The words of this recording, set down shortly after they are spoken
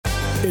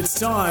It's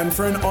time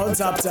for an odds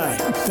update.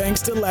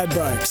 Thanks to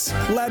Ladbrokes.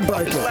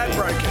 Ladbrokes.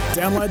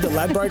 Download the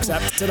Ladbrokes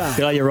app today.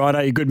 Yeah, you're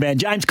right. You good man.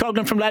 James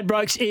Caughlin from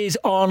Ladbrokes is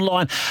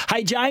online.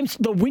 Hey, James,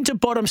 the Winter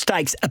Bottom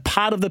Stakes are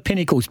part of the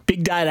Pinnacles.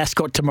 Big day at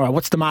Ascot tomorrow.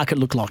 What's the market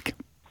look like?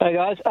 Hey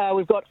guys,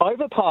 we've got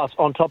Overpass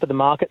on top of the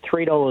market,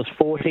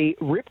 $3.40,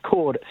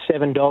 Ripcord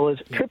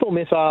 $7, Triple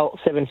Missile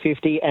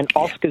 $7.50, and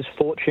Oscar's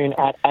Fortune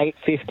at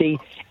 $8.50.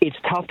 It's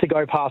tough to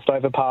go past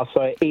Overpass,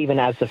 so even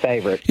as the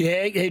favourite.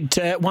 Yeah,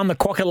 it won the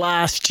Quokka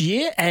last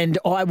year, and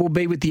I will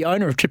be with the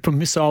owner of Triple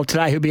Missile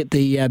today. He'll be at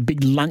the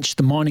big lunch,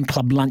 the Mining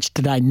Club lunch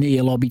today,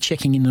 Neil. I'll be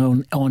checking in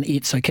on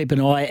it, so keep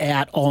an eye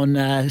out on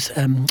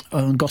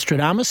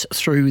Gostradamus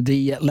through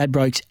the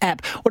Ladbrokes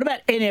app. What about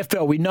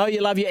NFL? We know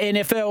you love your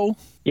NFL.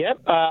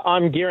 Yep,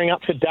 I'm gearing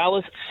up for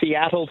Dallas,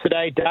 Seattle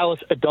today. Dallas,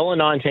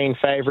 $1.19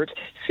 favourites.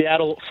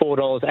 Seattle,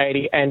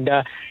 $4.80. And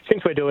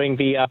since we're doing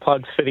the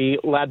plugs for the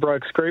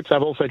Ladbrokes groups,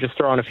 I've also just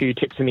thrown a few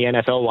tips in the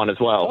NFL one as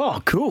well.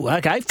 Oh, cool.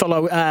 Okay,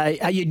 follow.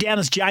 Are you down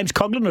as James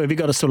Caughlin, or have you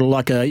got a sort of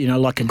like a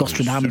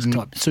Gostradamus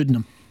type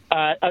pseudonym?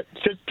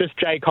 Just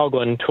J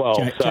Caughlin 12.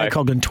 J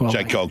Caughlin 12.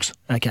 J Cogs.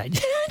 Okay,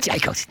 J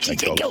Cogs.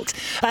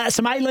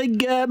 Some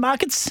A-League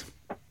markets.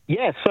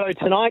 Yeah, so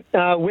tonight,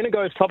 winner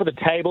goes top of the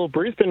table.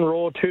 Brisbane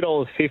Roar,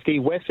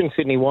 $2.50. Western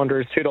Sydney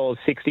Wanderers,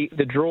 $2.60.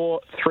 The Draw,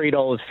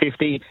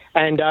 $3.50.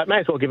 And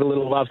may as well give a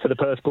little love to the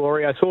Perth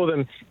Glory. I saw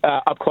them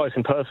up close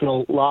and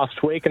personal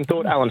last week and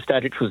thought Alan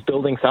Stajic was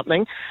building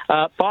something.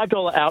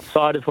 $5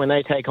 outsiders when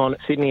they take on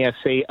Sydney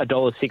FC,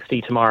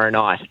 $1.60 tomorrow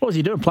night. What was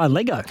he doing, playing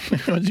Lego?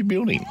 What's he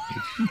building?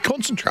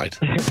 Concentrate.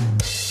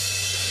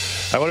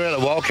 Hey, what about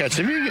the Wildcats?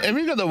 Have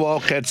you got the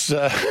Wildcats?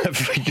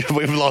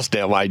 We've lost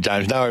our way,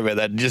 James. Don't worry about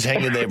that. Just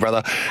hang in there,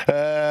 brother.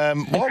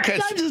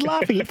 Wildcats. James is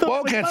laughing.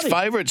 Wildcats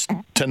favourites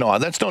tonight.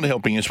 That's not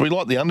helping us. We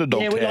like the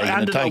underdog tag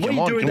and to take them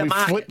on. Can we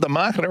flip the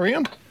market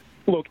around?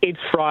 Look, it's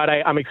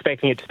Friday. I'm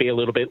expecting it to be a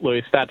little bit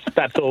loose.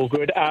 That's all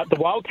good. The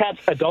Wildcats,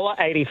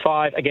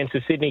 $1.85 against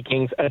the Sydney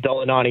Kings,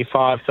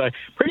 $1.95. So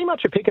pretty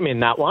much a pick 'em in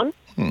that one.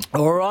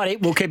 All righty,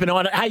 we'll keep an eye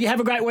on it. Hey, you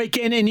have a great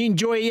weekend and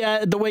enjoy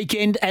the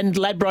weekend. And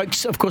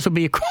Ladbrokes, of course, will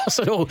be across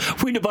it all.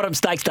 Winter Bottom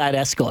Stakes Day at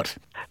Ascot.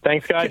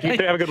 Thanks, guys. You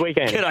too. Have a good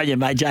weekend. Good on you,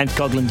 mate. James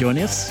Caughlin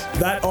joining us.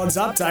 That odds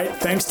update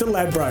thanks to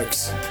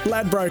Ladbrokes.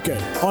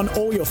 Ladbroker on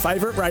all your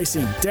favourite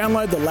racing.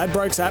 Download the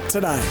Ladbrokes app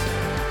today.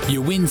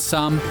 You win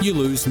some, you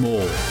lose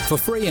more. For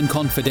free and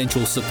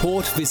confidential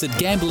support, visit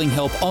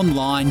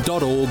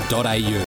gamblinghelponline.org.au.